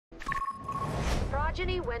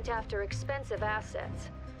Progeny went after expensive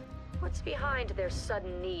assets. What's behind their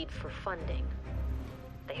sudden need for funding?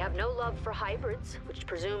 They have no love for hybrids, which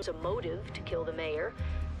presumes a motive to kill the mayor.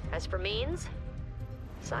 As for means,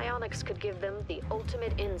 psionics could give them the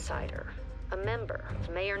ultimate insider, a member of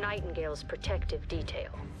Mayor Nightingale's protective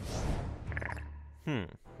detail.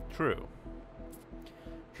 True.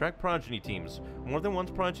 Track progeny teams. More than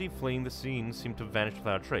one's progeny fleeing the scene seem to vanish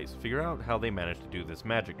without a trace. Figure out how they managed to do this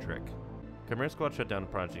magic trick. Chimera Squad shut down the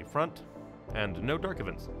progeny front, and no dark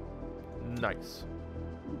events. Nice.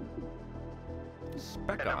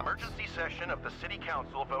 Spec An emergency session of the City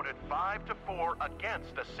Council voted 5-4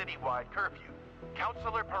 against a citywide curfew.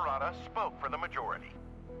 Councilor Parada spoke for the majority.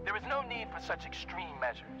 There is no need for such extreme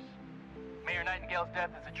measures. Mayor Nightingale's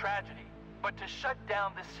death is a tragedy, but to shut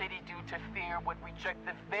down the city due to fear would reject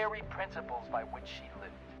the very principles by which she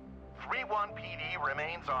lived. 3-1 PD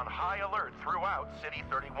remains on high alert throughout City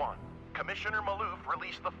 31. Commissioner Maloof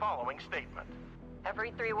released the following statement.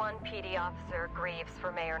 Every 3-1 PD officer grieves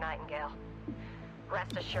for Mayor Nightingale.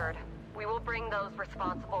 Rest assured, we will bring those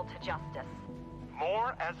responsible to justice.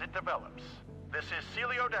 More as it develops. This is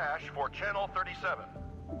Celio Dash for Channel 37.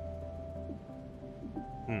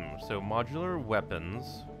 So modular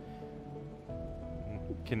weapons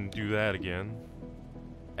can do that again.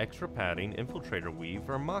 Extra padding, infiltrator weave,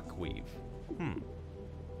 or mock weave.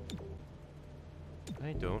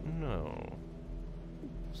 I don't know.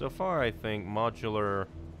 So far, I think modular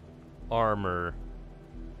armor,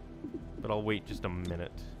 but I'll wait just a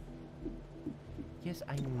minute. Yes,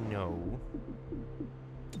 I know.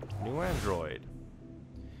 New android.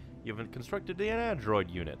 You have constructed an android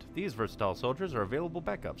unit. These versatile soldiers are available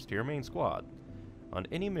backups to your main squad. On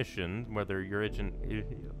any mission, whether your agent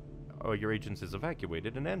or your agent is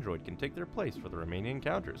evacuated, an android can take their place for the remaining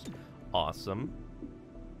encounters. Awesome.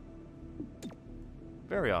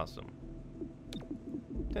 Very awesome.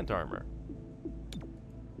 Tent armor.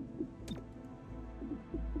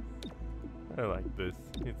 I like this.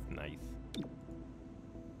 It's nice.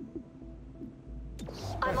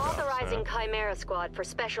 I'm authorizing Chimera Squad for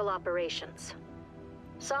special operations.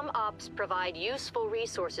 Some ops provide useful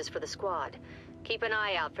resources for the squad. Keep an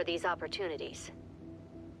eye out for these opportunities.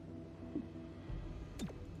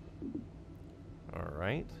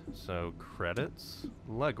 Alright, so credits,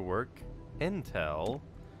 legwork, intel,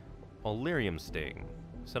 Illyrium sting.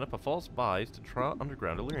 Set up a false buys to trot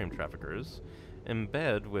underground Illyrium traffickers.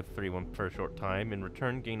 Embed with 3-1 for a short time. In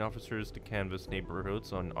return, gain officers to canvass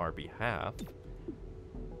neighborhoods on our behalf.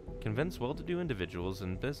 Convince well-to-do individuals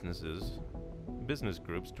and business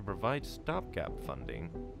groups to provide stopgap funding.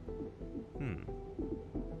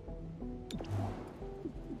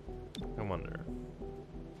 I wonder.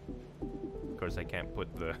 Of course, I can't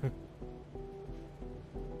put the...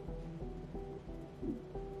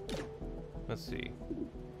 Let's see.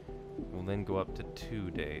 We'll then go up to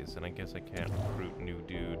 2 days, and I guess I can't recruit new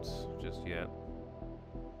dudes just yet.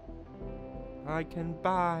 I can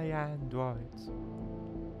buy androids.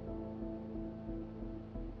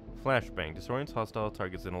 Flashbang. Disorients hostile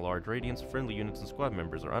targets in a large radius. Friendly units and squad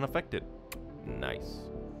members are unaffected. Nice.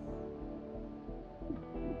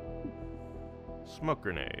 Smoke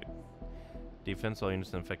grenade. Defense all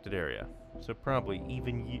units in affected area. So probably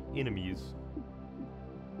even enemies.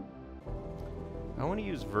 I want to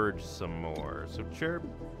use Verge some more. So Chirp,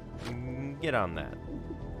 get on that.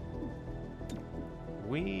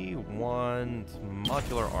 We want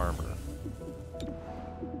modular armor.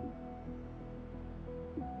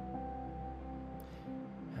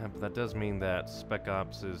 But that does mean that Spec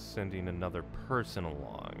Ops is sending another person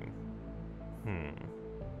along.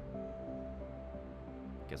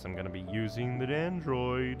 Guess I'm gonna be using the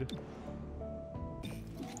android.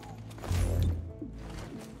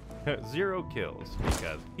 0 kills,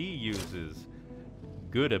 because he uses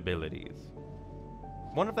good abilities.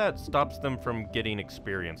 One of that stops them from getting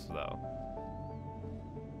experience, though.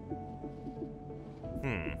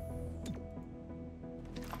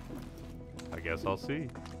 I guess I'll see.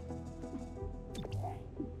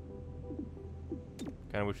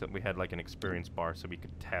 Kinda wish that we had like an experience bar so we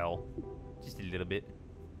could tell. Just a little bit.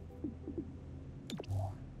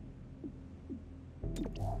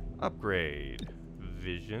 Upgrade.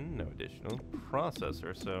 Vision, no additional.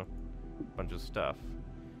 Processor, so a bunch of stuff.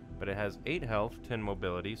 But it has 8 health, 10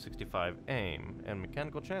 mobility, 65 aim, and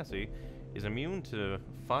mechanical chassis is immune to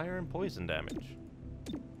fire and poison damage.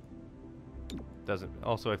 Doesn't,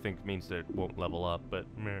 also I think means that it won't level up, but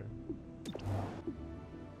meh.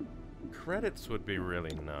 Credits would be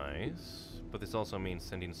really nice, but this also means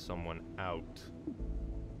sending someone out.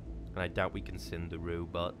 And I doubt we can send a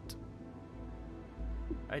robot.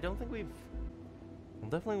 I don't think we've I'll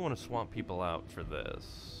definitely want to swap people out for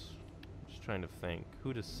this. Just trying to think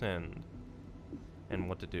who to send and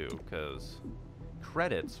what to do, because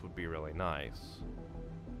credits would be really nice.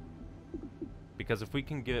 Because if we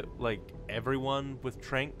can get, like, everyone with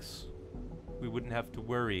tranks, we wouldn't have to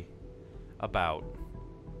worry about,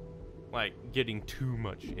 like, getting too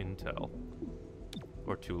much intel.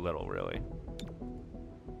 Or too little, really.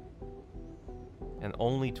 And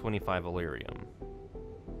only 25 Illyrium.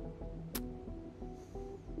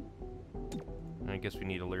 I guess we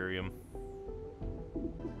need Illyrium.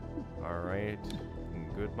 Alright.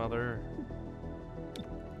 Good mother.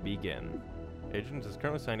 Begin. Agent is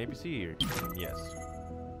currently assigned APC. Yes.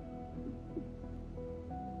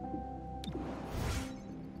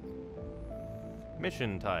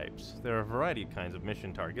 Mission types. There are a variety of kinds of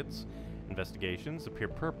mission targets. Investigations appear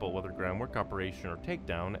purple, whether groundwork, operation, or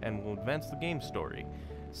takedown, and will advance the game story.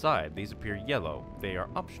 Side, these appear yellow. They are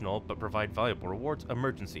optional, but provide valuable rewards.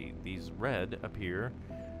 Emergency. These red appear...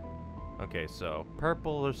 Okay, so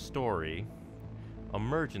purple is story.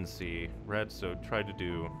 Emergency. Red, so try to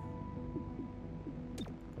do...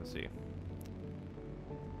 Let's see.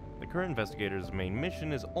 The current investigator's main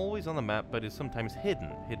mission is always on the map, but is sometimes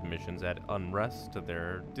hidden. Hidden missions add unrest to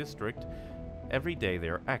their district. Every day they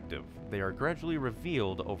are active. They are gradually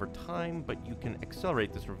revealed over time, but you can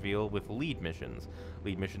accelerate this reveal with lead missions.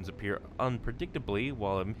 Lead missions appear unpredictably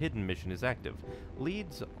while a hidden mission is active.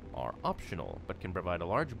 Leads are optional, but can provide a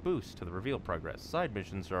large boost to the reveal progress. Side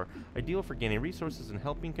missions are ideal for gaining resources and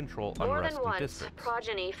helping control unrest in districts. More than once,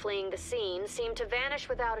 progeny fleeing the scene seemed to vanish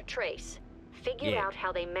without a trace. Figure out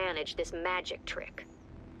how they manage this magic trick.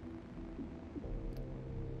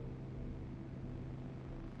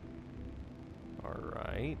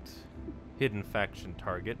 Alright. Hidden faction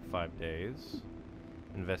target, 5 days.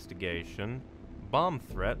 Investigation. Bomb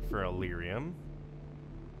threat for Illyrium.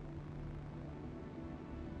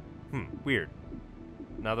 Weird.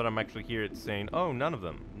 Now that I'm actually here, it's saying, oh, none of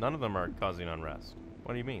them are causing unrest.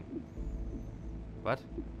 What do you mean? What?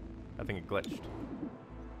 I think it glitched.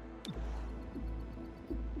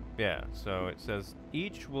 Yeah, so it says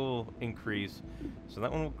each will increase, so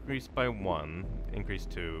that one will increase by 1, increase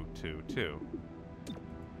 2, 2, 2.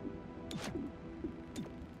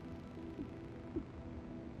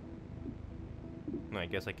 I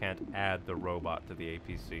guess I can't add the robot to the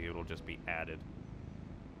APC, it'll just be added.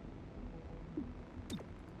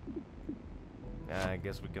 I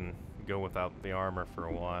guess we can go without the armor for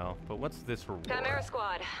a while, but what's this reward? Chimera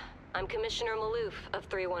Squad. I'm Commissioner Maloof of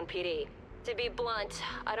 3-1 PD. To be blunt,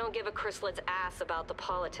 I don't give a chrysalis ass about the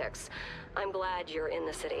politics. I'm glad you're in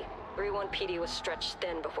the city. 3-1 PD was stretched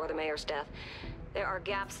thin before the mayor's death. There are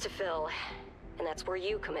gaps to fill, and that's where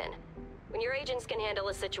you come in. When your agents can handle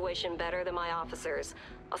a situation better than my officers,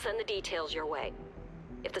 I'll send the details your way.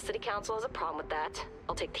 If the city council has a problem with that,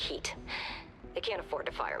 I'll take the heat. They can't afford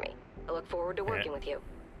to fire me. I look forward to working with you.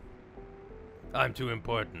 I'm too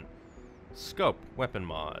important. Scope, weapon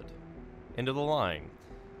mod. Into the line.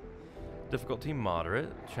 Difficulty moderate.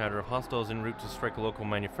 Chatter of hostiles en route to strike a local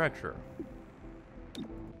manufacturer.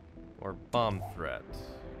 Or bomb threat.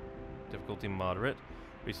 Difficulty moderate.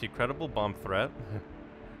 We see credible bomb threat.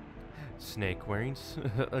 Snake wearing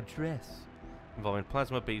a dress. Involving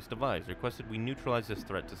plasma-based device. Requested we neutralize this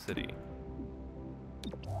threat to city.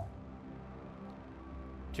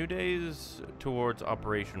 2 days towards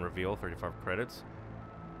operation reveal. 35 credits.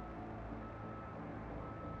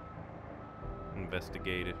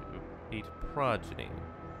 Investigate. Eat progeny.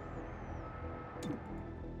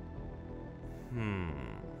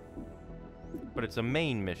 But it's a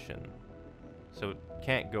main mission. So it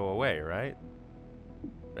can't go away, right?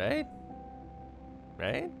 Right?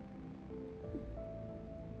 Right?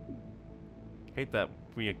 Hate that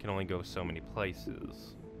we can only go so many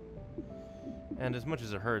places. And as much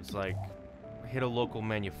as it hurts, like, hit a local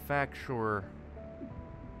manufacturer.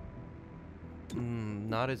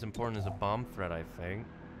 Not as important as a bomb threat, I think.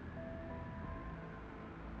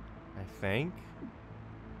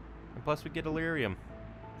 And plus we get Illyrium.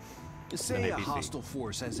 Say a hostile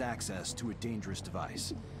force has access to a dangerous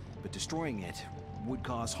device, but destroying it would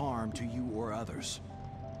cause harm to you or others.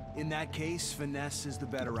 In that case, finesse is the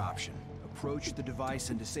better option. Approach the device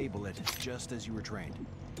and disable it, just as you were trained.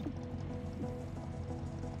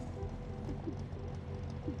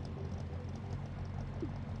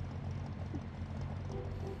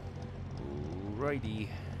 Alrighty.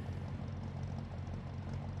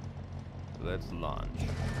 Let's launch.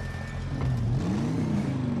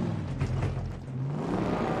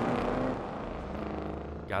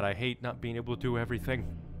 God, I hate not being able to do everything.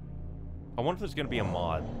 I wonder if there's going to be a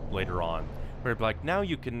mod later on where it'd be like, now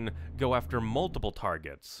you can go after multiple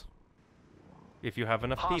targets. If you have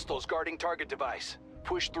enough people. Hostiles guarding target device.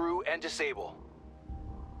 Push through and disable.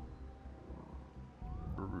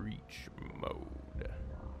 Breach mode.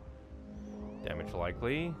 Damage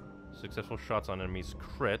likely. Successful shots on enemies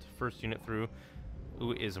crit. First unit through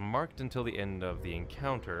is marked until the end of the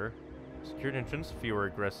encounter. Secured entrance, fewer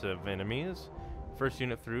aggressive enemies. First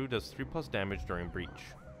unit through does 3+ damage during breach.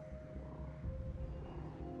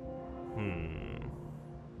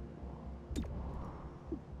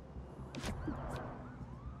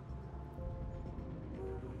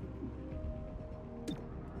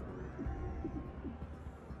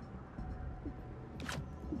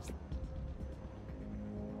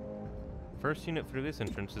 First unit through this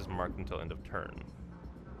entrance is marked until end of turn.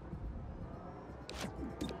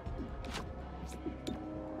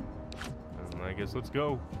 I guess let's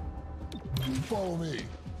go. Follow me.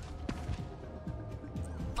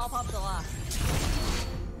 I'll pop the lock.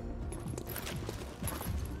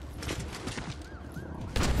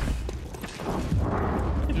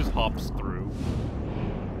 He just hops through.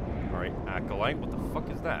 Alright, Acolyte, what the fuck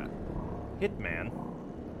is that? Hitman?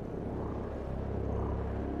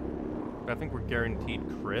 I think we're guaranteed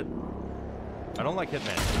crit. I don't like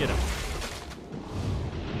Hitman. Get him.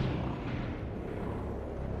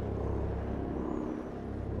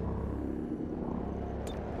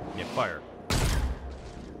 Yeah, fire.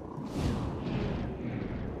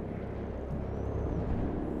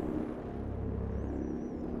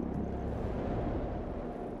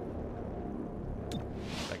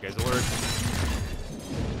 That guy's alert.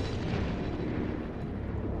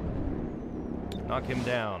 Knock him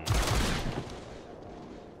down.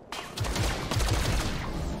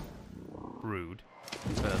 Rude,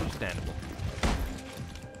 but understandable.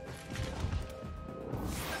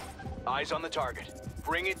 Eyes on the target.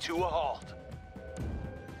 Bring it to a halt.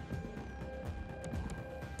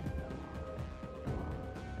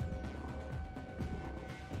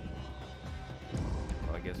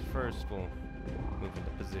 Well, I guess first we'll move into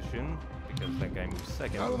position, because that guy moves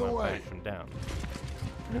second. Out of the I'm gonna way. bash him down.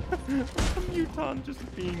 Muton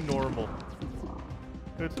just being normal.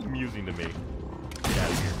 It's amusing to me. Get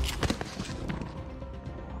out of here.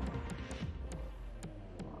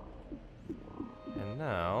 And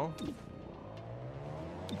now,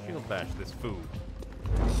 shield bash this food.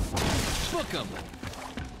 Book 'em.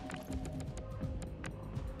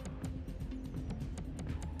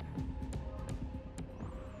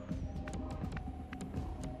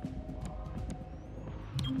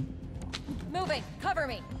 Moving. Cover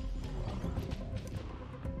me.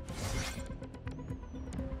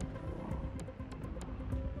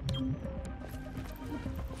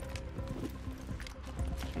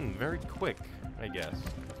 Very quick, I guess.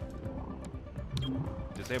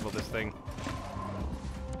 Disable this thing.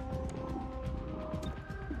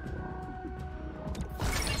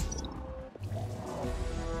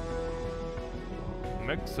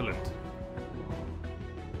 Excellent.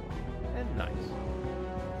 And nice.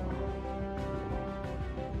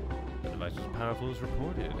 The device was powerful as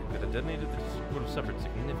reported. If it had detonated, it would have suffered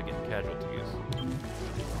significant casualties.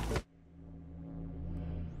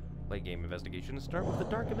 Late game investigations start with the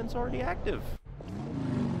dark events already active.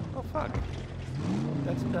 Oh fuck.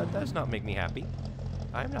 That does not make me happy.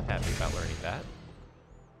 I'm not happy about learning that.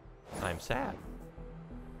 I'm sad.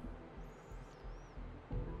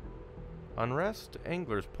 Unrest,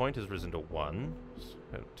 Angler's point has risen to 1,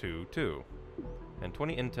 2, and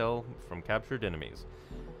 20 intel from captured enemies.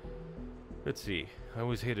 Let's see. I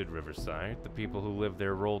always hated Riverside. The people who lived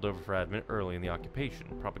there rolled over for admin early in the occupation.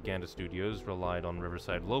 Propaganda studios relied on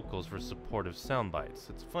Riverside locals for supportive sound bites.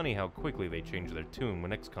 It's funny how quickly they changed their tune when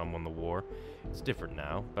Xcom won the war. It's different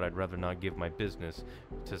now, but I'd rather not give my business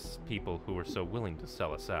to people who were so willing to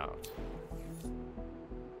sell us out.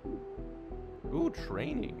 Ooh,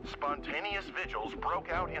 training. Spontaneous vigils broke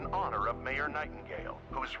out in honor of Mayor Nightingale,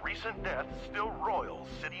 whose recent death still roils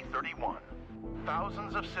City 31.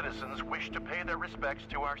 Thousands of citizens wish to pay their respects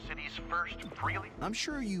to our city's first freely... I'm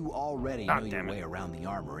sure you already know your way around the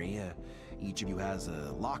armory. Each of you has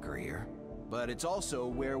a locker here. But it's also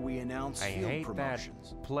where we announce field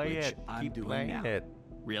promotions. Play which it. I'm Keep doing playing now. it.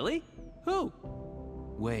 Really? Who?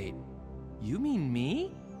 Wait, you mean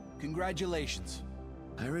me? Congratulations.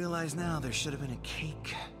 I realize now there should have been a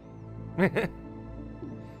cake.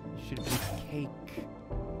 Should be cake.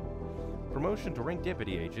 Promotion to rank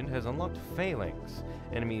deputy agent has unlocked phalanx.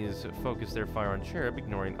 Enemies focus their fire on Cherub,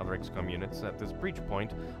 ignoring other Xcom units at this breach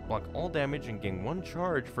point, block all damage, and gain 1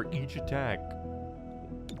 charge for each attack.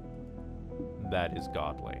 That is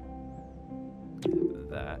godly.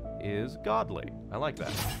 That is godly. I like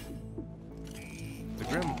that. The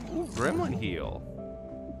Gremlin heal.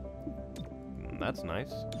 That's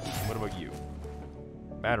nice. What about you?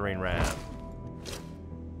 Battering ram.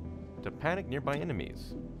 To panic nearby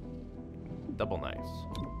enemies. Double nice.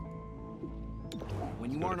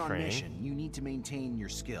 When you aren't on mission, you need to maintain your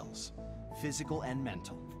skills, physical and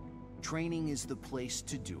mental. Training is the place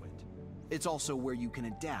to do it. It's also where you can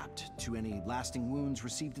adapt to any lasting wounds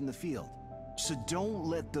received in the field. So don't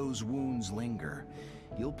let those wounds linger.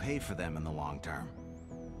 You'll pay for them in the long term.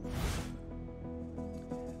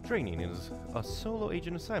 Training is a solo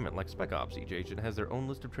agent assignment like Spec Ops. Each agent has their own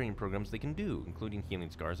list of training programs they can do, including healing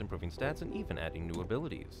scars, improving stats, and even adding new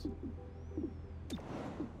abilities.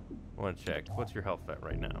 I want to check. What's your health at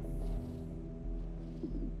right now?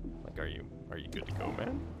 Like, are you good to go,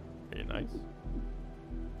 man? Are you nice?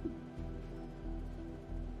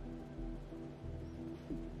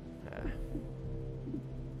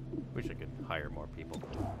 Wish I could hire more people.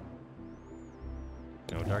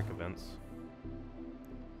 No dark events.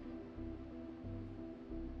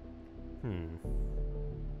 I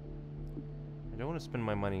don't want to spend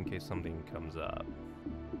my money in case something comes up.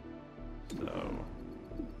 So...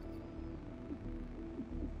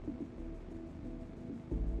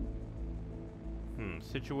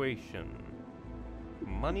 situation.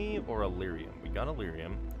 Money or Illyrium? We got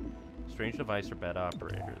Illyrium. Strange device or bad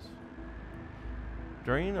operators.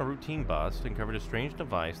 During a routine bust, uncovered a strange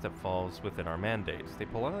device that falls within our mandates. They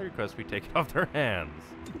politely request we take it off their hands.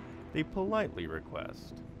 They politely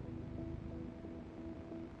request.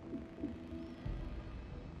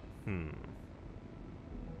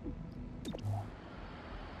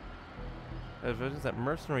 Evidence that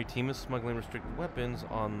mercenary team is smuggling restricted weapons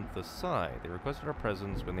on the side. They requested our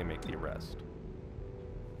presence when they make the arrest.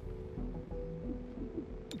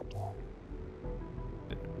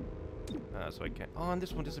 So I can't. Oh, and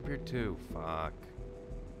this one disappeared too. Fuck.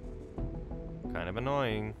 Kind of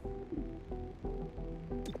annoying.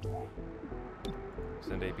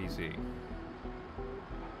 Send APC.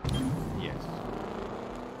 Yes.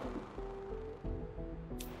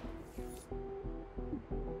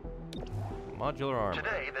 Modular armor.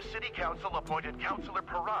 Today, the City Council appointed Councilor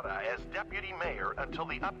Parada as Deputy Mayor until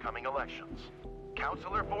the upcoming elections.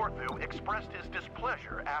 Councilor Forthu expressed his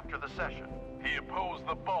displeasure after the session. He opposed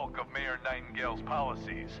the bulk of Mayor Nightingale's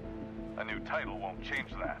policies. A new title won't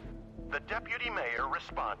change that. The Deputy Mayor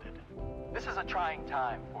responded. This is a trying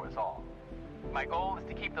time for us all. My goal is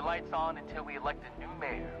to keep the lights on until we elect a new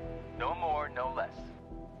mayor. No more, no less.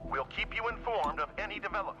 We'll keep you informed of any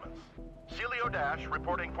developments. Celio Dash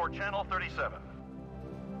reporting for Channel 37.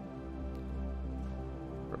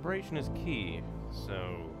 Preparation is key,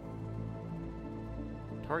 so...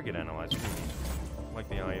 Target analyzer. I like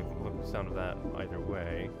the sound of that either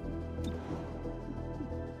way.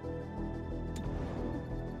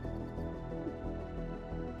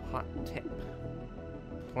 Hot tip.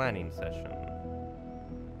 Planning session.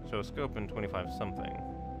 Show scope in 25 something.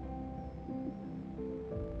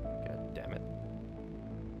 God damn it.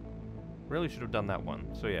 Really should have done that one.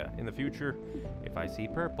 So yeah, in the future, if I see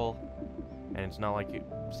purple, and it's not like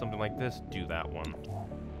something like this, do that one.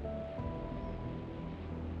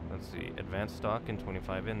 Let's see, advanced stock and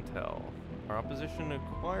 25 intel. Our opposition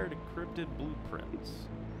acquired encrypted blueprints.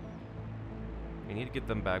 We need to get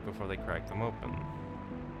them back before they crack them open.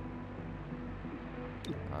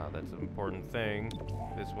 That's an important thing.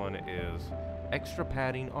 This one is extra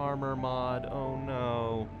padding armor mod. Oh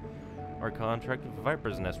no. Our contract with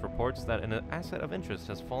Viper's Nest reports that an asset of interest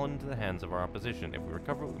has fallen into the hands of our opposition. If we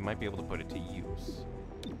recover it, we might be able to put it to use.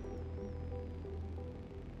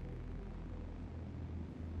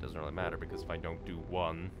 Doesn't really matter, because if I don't do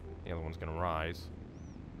one, the other one's gonna rise.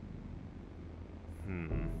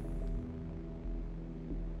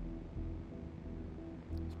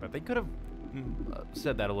 But they could have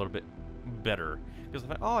said that a little bit better. Because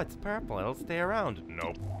if oh, it's purple, it'll stay around.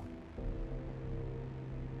 Nope.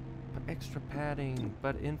 But extra padding,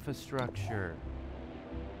 but infrastructure.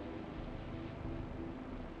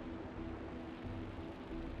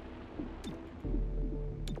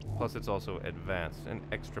 Plus, it's also advanced and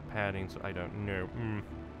extra padding, so I don't know.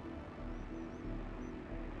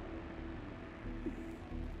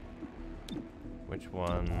 Which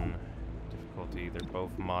one? Difficulty, they're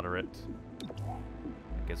both moderate. I guess I'll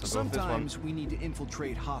go with this one. Sometimes we need to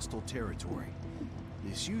infiltrate hostile territory.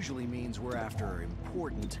 This usually means we're after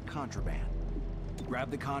important contraband.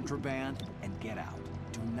 Grab the contraband and get out.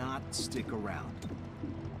 Do not stick around.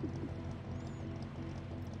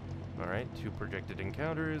 Alright, 2 projected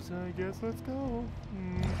encounters. I guess let's go.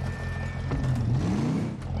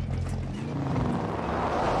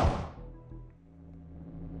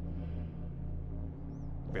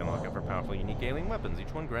 Be on the lookout for powerful, unique alien weapons.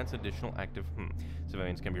 Each one grants additional active...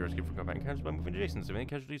 Civilians can be rescued from combat encounters by moving adjacent. Civilian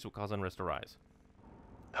casualties will cause unrest to rise.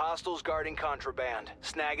 Hostiles guarding contraband.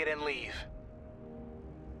 Snag it and leave.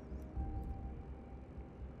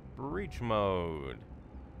 Breach mode.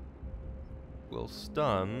 Will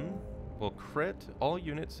stun. Will crit all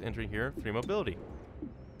units entering here. 3 mobility.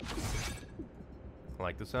 I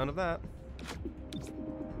like the sound of that.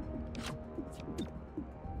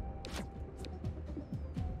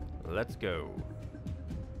 Let's go.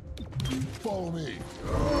 Follow me.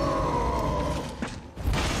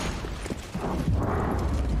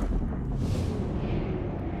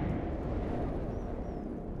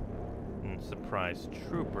 Surprise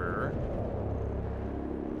trooper.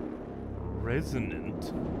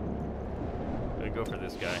 Resonant. I'm gonna go for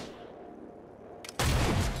this guy.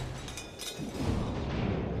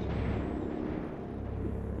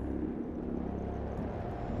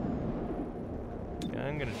 Yeah,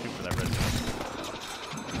 I'm gonna shoot for that resonant.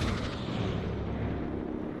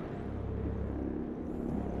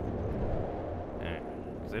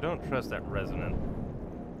 Because I don't trust that resonant.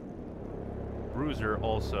 Bruiser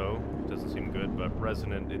also doesn't seem good, but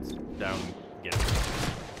resonant, it's down again.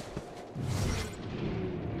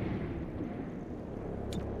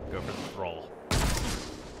 Go for the thrall.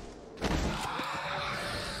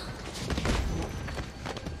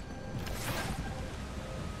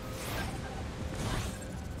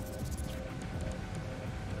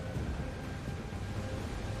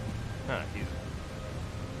 Huh, he's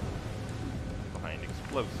behind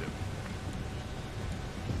explosive.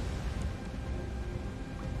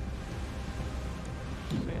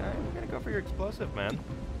 I'm gonna go for your explosive, man.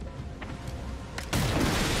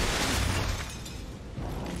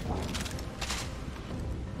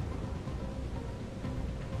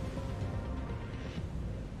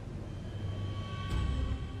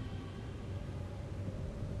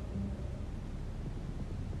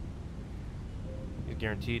 He's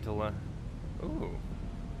guaranteed to ooh.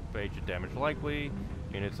 Phage of damage likely.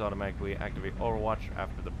 Units automatically activate Overwatch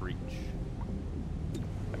after the breach.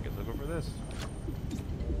 I guess I'll go for this.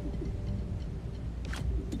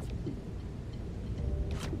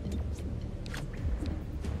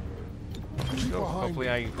 So hopefully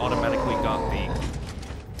I automatically got the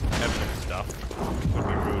evidence stuff. It would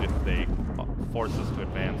be rude if they force us to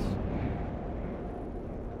advance.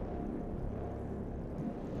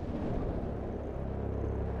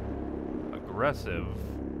 Aggressive.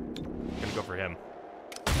 Gonna go for him.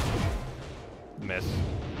 Miss.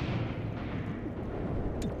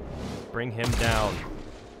 Bring him down.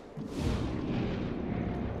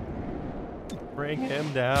 Bring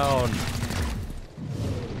him down.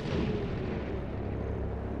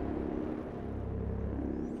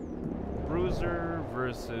 Bruiser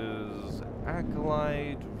versus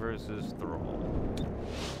Acolyte versus Thrall.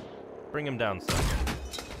 Bring him down second.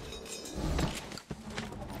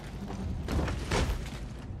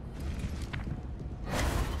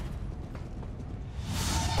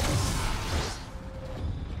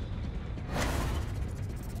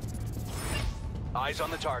 Eyes on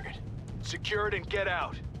the target. Secure it and get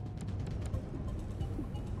out.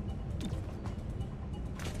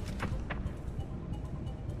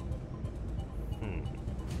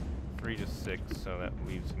 Three to 6, so that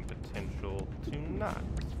leaves him potential to not.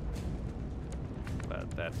 But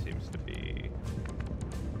that seems to be...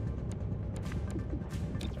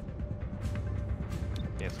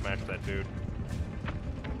 Yeah, smash that dude.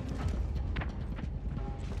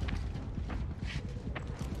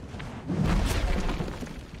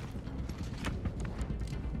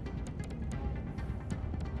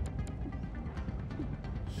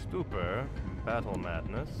 Stupor, Battle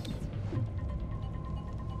Madness.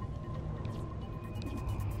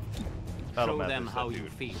 Show them how you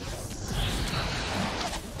feel.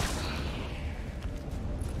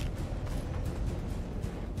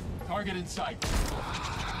 Target in sight.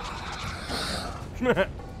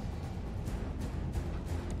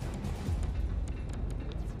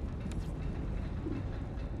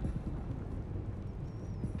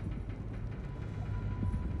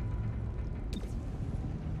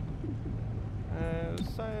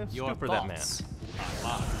 Stupor that man.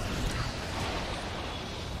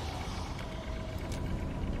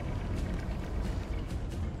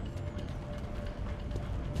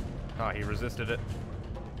 Ah, he resisted it.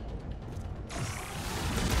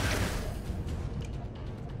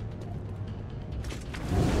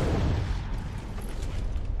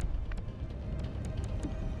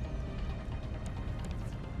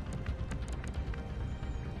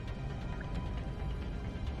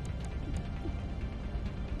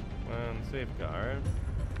 Safeguard.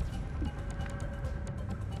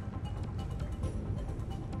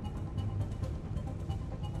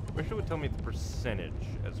 Wish it would tell me the percentage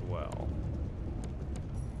as well.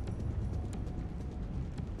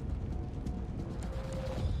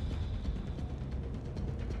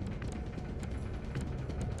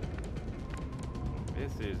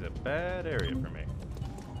 This is a bad area for me.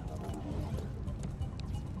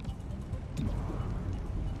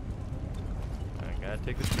 I gotta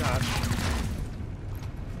take the shot.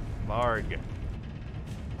 Marg.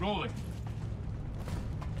 Rolling.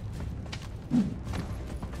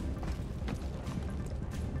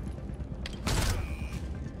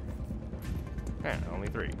 Only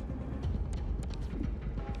 3.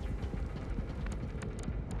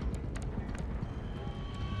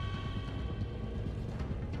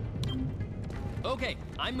 Okay,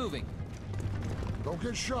 I'm moving. Don't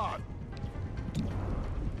get shot.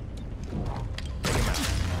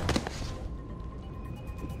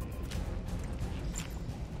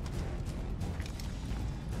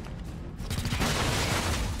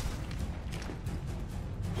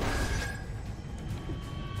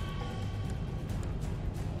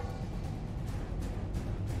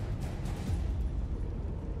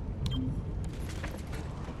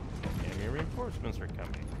 Enemy reinforcements are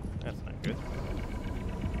coming. That's not good.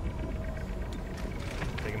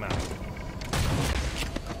 Take him out.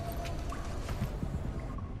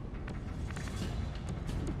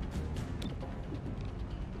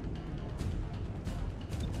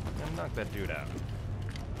 And knock that dude out.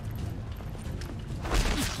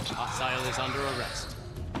 Hostile is under arrest.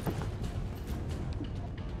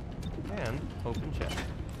 And open chest.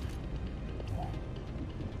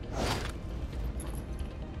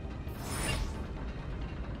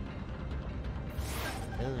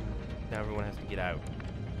 Now everyone has to get out.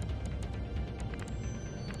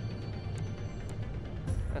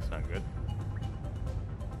 That's not good.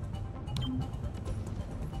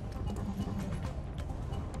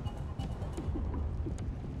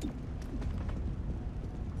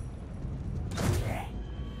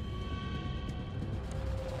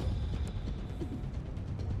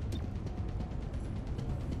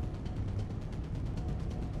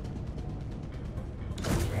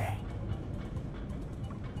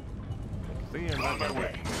 See, I'm not gonna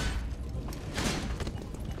win.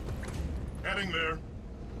 Heading there.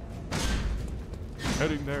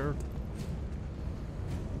 Heading there.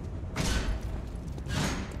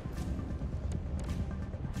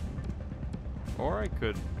 Or I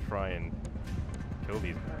could try and kill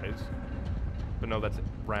these guys. But no, that's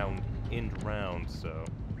end round, so.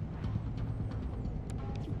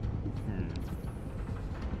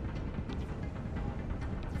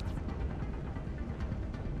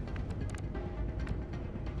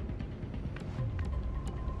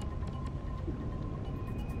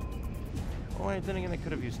 Well, then again, I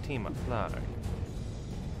could have used Team Flag.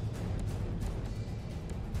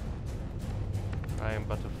 I am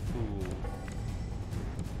but a fool.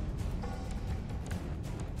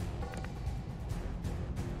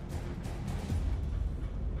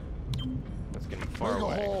 That's getting far Dig a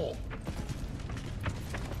away. hole.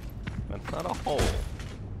 That's not a hole.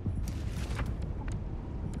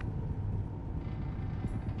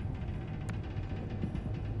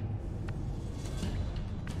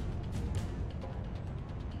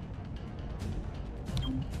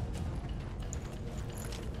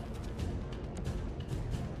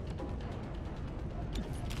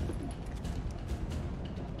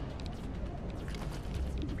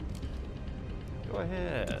 Go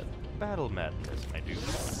ahead. Battle madness, my dude.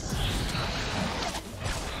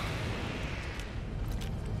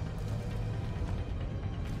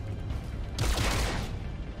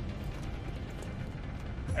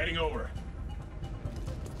 Heading over.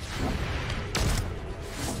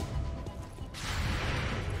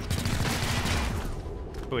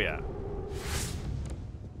 Booyah.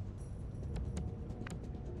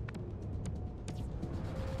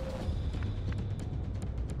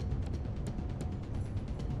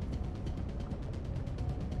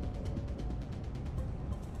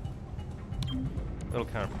 A little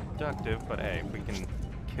counterproductive, but hey, if we can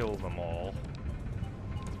kill them all.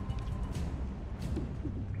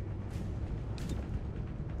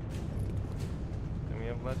 Then we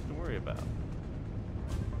have less to worry about.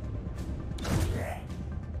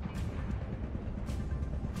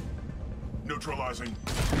 Neutralizing.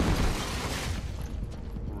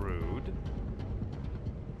 Rude.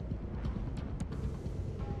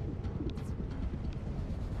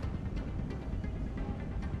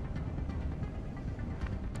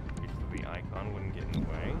 Usually the icon wouldn't get in the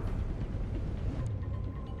way.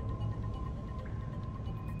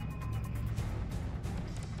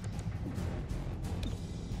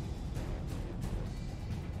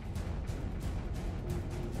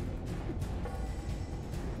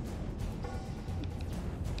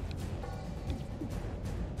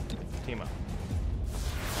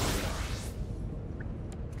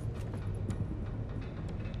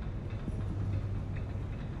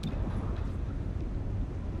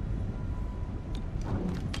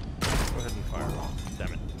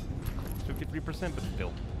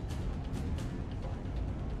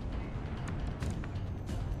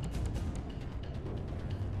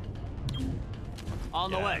 On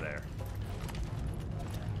the way. There.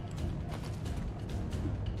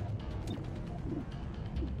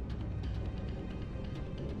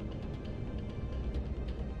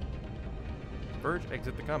 Verge,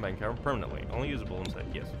 exit the combat encounter permanently. Only usable inside.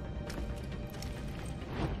 Yes.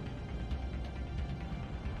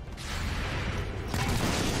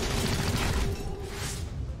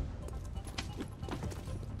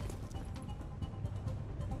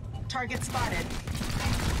 Target spotted.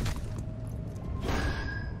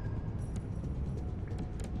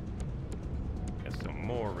 Get some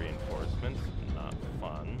more reinforcements. Not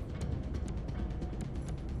fun.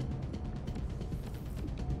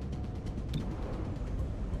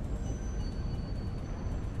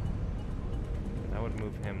 That would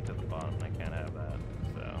move him to the bottom. I can't have that.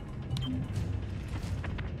 So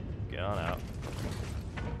get on out.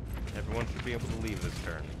 Everyone should be able to leave this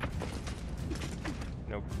turn.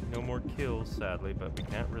 No more kills, sadly, but we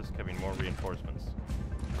can't risk having more reinforcements.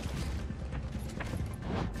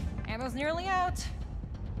 Ammo's nearly out.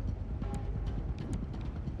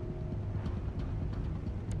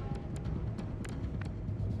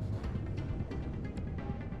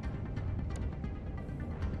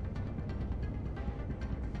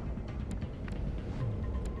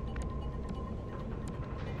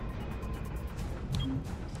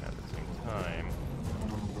 At the same time,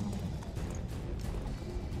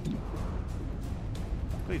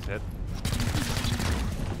 please hit.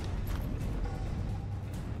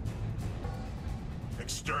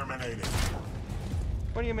 Exterminated.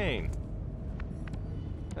 What do you mean?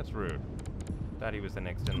 That's rude. Thought he was the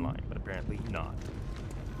next in line, but apparently not.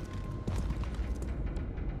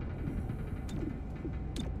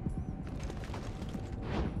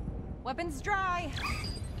 Weapons dry.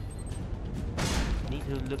 Need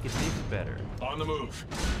to look at this better. On the move.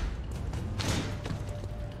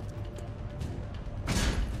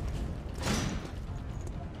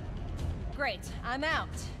 Great, I'm out.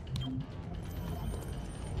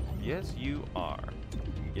 Yes, you are.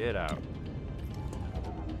 Get out.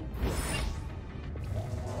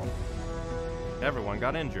 Everyone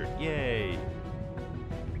got injured. Yay!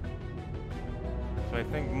 So I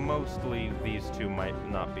think mostly these two might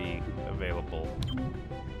not be available.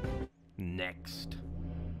 Next.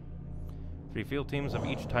 3 field teams of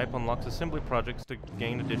each type unlocks assembly projects to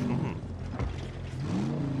gain additional...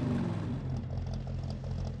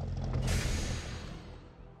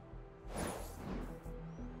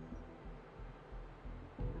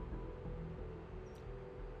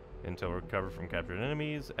 Intel recovered from captured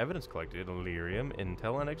enemies, evidence collected, Illyrium,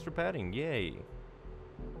 intel, and extra padding. Yay!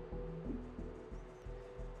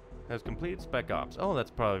 Has completed Spec Ops. Oh,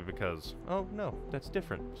 that's probably because... Oh, no, that's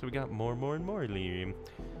different. So we got more and more Illyrium.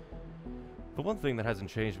 The one thing that hasn't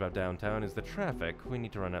changed about downtown is the traffic. We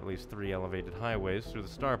need to run at least 3 elevated highways through the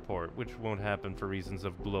starport, which won't happen for reasons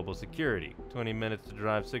of global security. 20 minutes to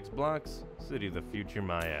drive 6 blocks. City of the future,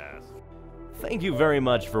 my ass. Thank you very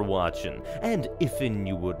much for watching, and if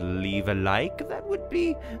you would leave a like, that would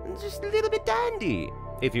be just a little bit dandy.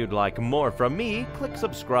 If you'd like more from me, click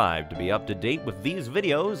subscribe to be up to date with these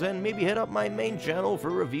videos, and maybe hit up my main channel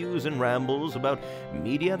for reviews and rambles about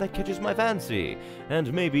media that catches my fancy,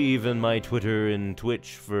 and maybe even my Twitter and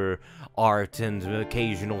Twitch for art and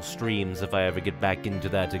occasional streams if I ever get back into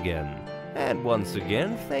that again. And once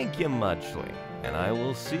again, thank you muchly, and I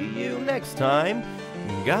will see you next time.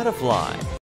 Gotta fly.